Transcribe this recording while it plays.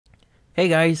Hey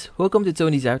guys, welcome to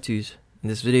Tony's How-Tos. In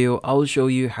this video, I will show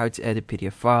you how to edit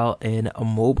PDF file in a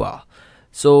mobile.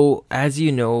 So as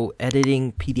you know,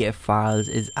 editing PDF files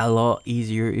is a lot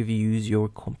easier if you use your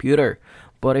computer.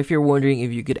 But if you're wondering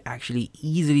if you could actually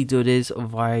easily do this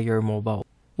via your mobile,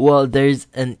 well, there's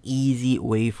an easy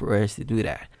way for us to do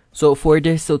that. So for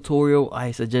this tutorial,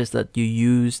 I suggest that you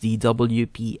use the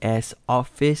WPS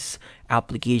Office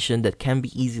application that can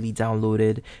be easily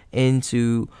downloaded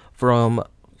from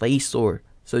Play Store.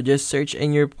 So just search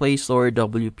in your Play Store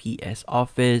WPS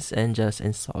Office and just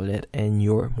install it in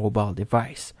your mobile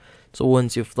device. So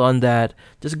once you've done that,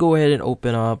 just go ahead and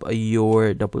open up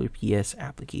your WPS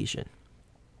application.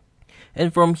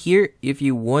 And from here, if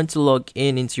you want to log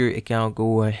in into your account,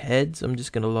 go ahead. So I'm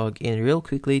just going to log in real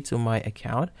quickly to my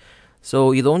account.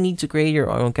 So you don't need to create your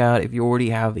own account. If you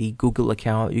already have a Google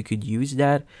account, you could use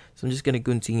that. So I'm just going to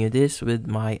continue this with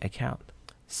my account.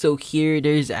 So here,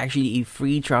 there's actually a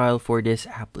free trial for this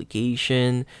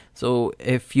application. So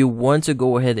if you want to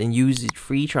go ahead and use the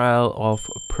free trial of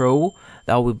Pro,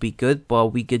 that would be good.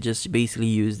 But we could just basically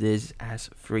use this as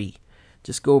free.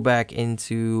 Just go back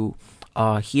into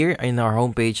here in our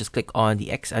homepage, just click on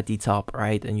the X at the top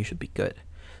right and you should be good.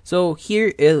 So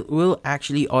here it will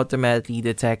actually automatically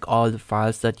detect all the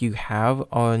files that you have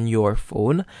on your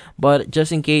phone, but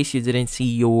just in case you didn't see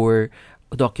your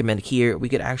document here, we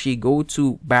could actually go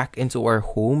back into our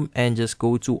home and just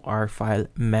go to our file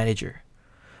manager.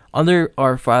 Under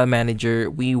our file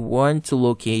manager, we want to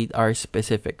locate our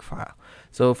specific file.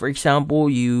 So for example,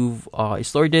 you've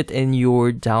stored it in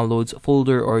your downloads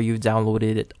folder or you've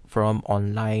downloaded it from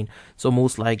online. So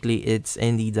most likely it's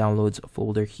in the downloads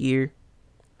folder here.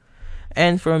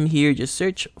 And from here, just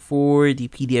search for the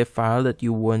PDF file that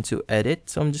you want to edit.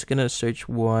 So I'm just gonna search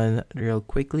one real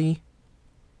quickly.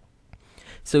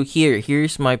 So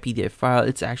here's my PDF file.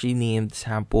 It's actually named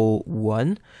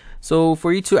sample1. So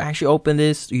for you to actually open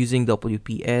this using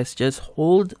WPS, just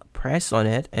press on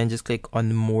it and just click on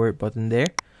the more button there.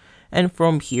 And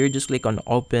from here, just click on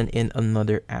open in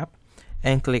another app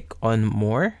and click on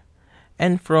more.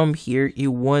 And from here,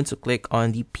 you want to click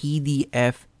on the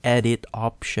PDF edit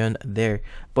option there.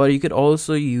 But you could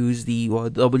also use the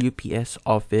WPS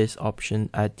Office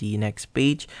option at the next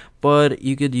page, but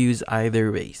you could use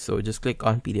either way. So just click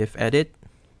on PDF edit.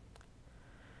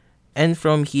 And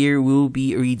from here, we'll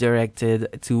be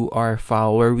redirected to our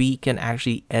file where we can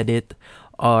actually edit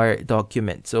our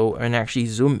document. So and actually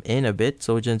zoom in a bit.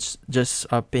 So just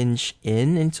pinch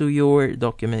in into your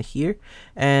document here,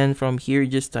 and from here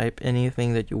just type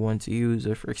anything that you want to use.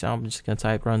 Or for example, I'm just gonna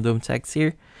type random text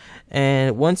here.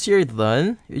 And once you're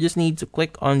done, you just need to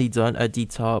click on the done at the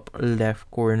top left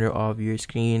corner of your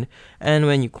screen. And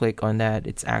when you click on that,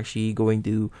 it's actually going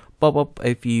to pop up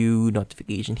a few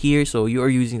notification here. So you are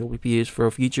using WPS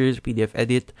for features PDF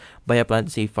edit by a plan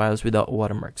to save files without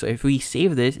watermark. So if we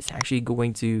save this, it's actually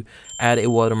going to add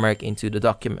a watermark into the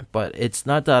document, but it's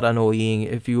not that annoying.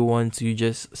 If you want to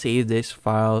just save this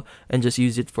file and just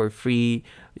use it for free,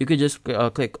 you could just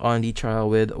click on the trial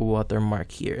with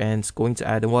watermark here, and it's going to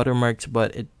add the watermarks,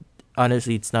 but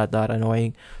honestly it's not that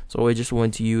annoying. So I just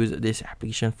want to use this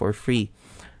application for free.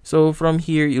 So from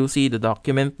here, you'll see the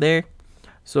document there.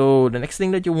 So the next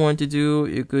thing that you want to do,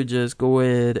 you could just go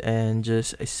ahead and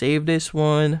just save this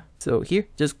one. So here,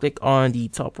 just click on the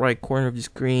top right corner of the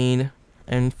screen,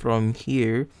 and from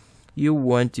here you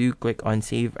want to click on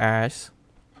save as,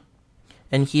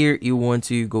 and here you want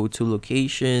to go to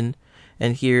location,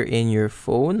 and here in your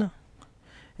phone,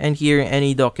 and here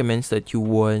any documents that you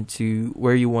want to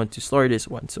where you want to store this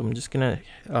one. So I'm just gonna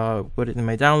put it in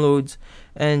my downloads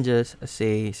and just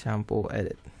say sample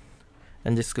edit,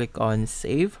 and just click on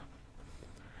save.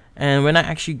 And when I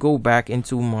actually go back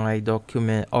into my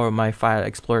document or my file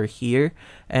explorer here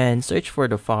and search for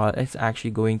the file, it's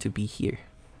actually going to be here.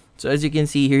 So as you can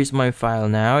see, here's my file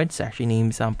now. It's actually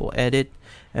named sample edit,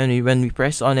 and when we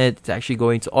press on it, it's actually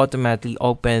going to automatically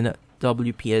open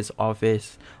WPS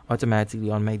Office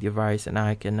automatically on my device, and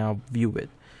I can now view it.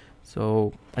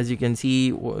 So as you can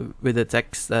see with the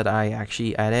text that I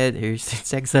actually added, here's the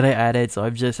text that I added. So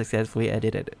I've just successfully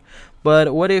edited it.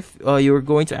 But what if you're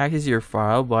going to access your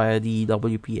file via the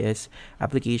WPS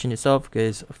application itself?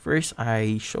 Because first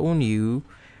I shown you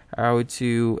how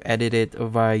to edit it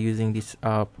via using this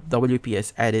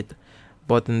WPS edit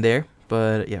button there.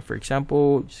 But yeah, for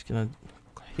example, just gonna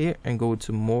here and go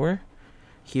to more.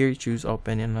 Here, choose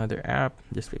open in another app,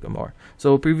 just click on more.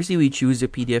 So previously we choose the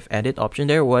PDF edit option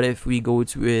there. What if we go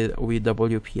to it with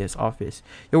WPS Office?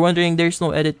 You're wondering, there's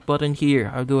no edit button here.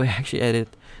 How do I actually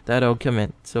edit that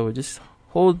document? So just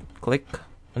click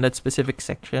on that specific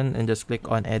section and just click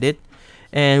on edit,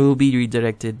 and we'll be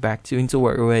redirected back to into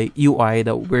our UI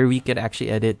where we could actually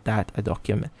edit that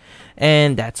document.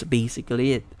 And that's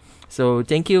basically it. So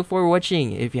thank you for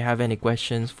watching. If you have any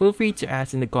questions, feel free to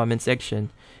ask in the comment section.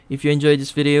 If you enjoyed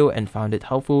this video and found it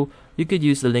helpful, you could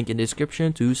use the link in the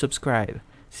description to subscribe.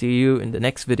 See you in the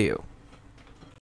next video.